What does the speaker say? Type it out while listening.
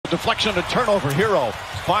Deflection and turnover. Hero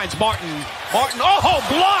finds Martin. Oh,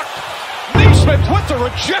 blocked! Neesmith with the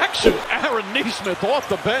rejection. Aaron Neesmith off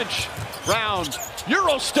the bench. Brown,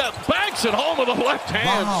 Euro step, banks it home with the left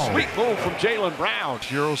hand. Wow. Sweet move from Jaylen Brown.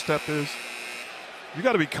 Euro step is, you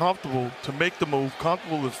got to be comfortable to make the move,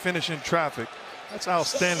 comfortable to finish in traffic. That's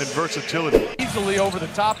outstanding versatility. Easily over the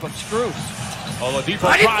top of Strus.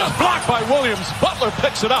 Oladipo tries, blocked by Williams. Butler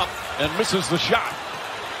picks it up and misses the shot.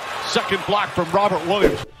 Second block from Robert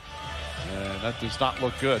Williams. And that does not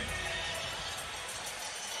look good.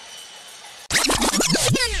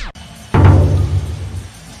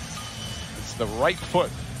 It's the right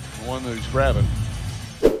foot, the one that he's grabbing.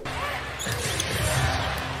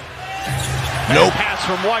 Nope. Pass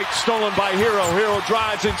from White, stolen by Hero. Hero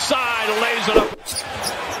drives inside, lays it up.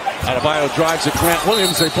 Adebayo drives at Grant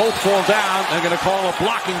Williams. They both fall down. They're going to call a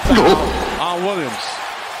blocking foul on Williams.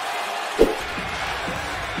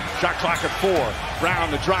 Shot clock at 4.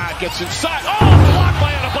 Brown the drive gets inside. Oh, blocked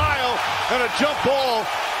by Adebayo. And a jump ball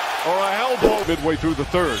or a elbow midway through the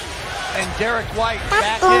third. And Derek White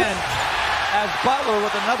back in as Butler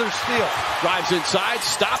with another steal. Drives inside,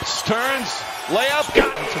 stops, turns, layup,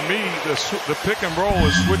 got it. To me, the pick and roll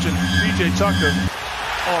is switching P.J. Tucker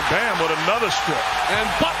on Bam with another strip. And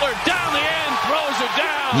Butler down the end, throws it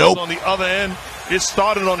down. Nope. On the other end, it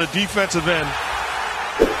started on the defensive end.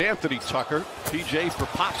 Anthony Tucker, P.J. for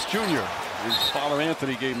Pops Jr. His father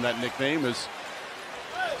Anthony gave him that nickname as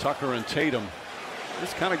Tucker and Tatum.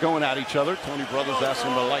 Just kind of going at each other. Tony Brothers asked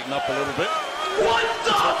him to lighten up a little bit.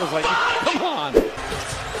 Tucker's like, come on.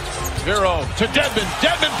 Hero to Dedmon.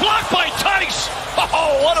 Dedmon blocked by Tice.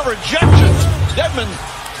 Oh, what a rejection. Dedmon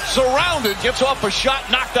surrounded, gets off a shot,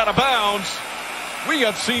 knocked out of bounds. We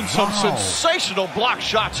have seen some sensational block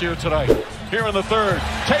shots here tonight. Here in the third.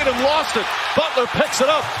 Tatum lost it. Butler picks it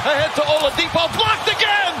up. Ahead to Oladipo. Blocked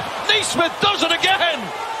again. Neesmith does it again.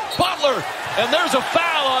 Butler. And there's a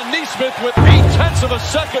foul on Neesmith with 0.8 of a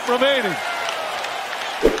second remaining.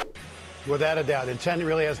 Without a doubt. Intent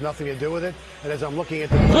really has nothing to do with it. And as I'm looking at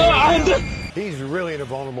the he's really in a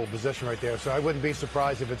vulnerable position right there. So I wouldn't be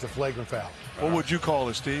surprised if it's a flagrant foul. What would you call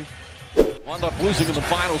it, Steve? Wound up losing in the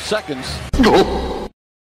final seconds.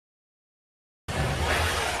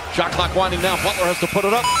 Shot clock winding down. Butler has to put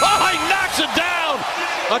it up. Oh, he knocks it down.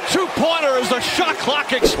 A two-pointer as the shot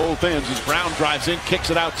clock both ends as Brown drives in, kicks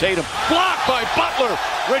it out. Tatum blocked by Butler.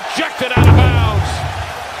 Rejected out of bounds.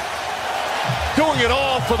 Doing it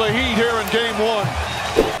all for the Heat here in game 1.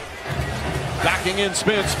 Backing in,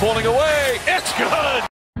 spins, pulling away. It's good.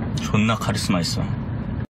 존나 카리스마 있어.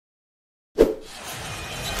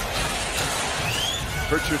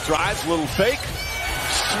 Pritchard drives, little fake.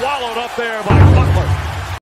 Swallowed up there by Butler.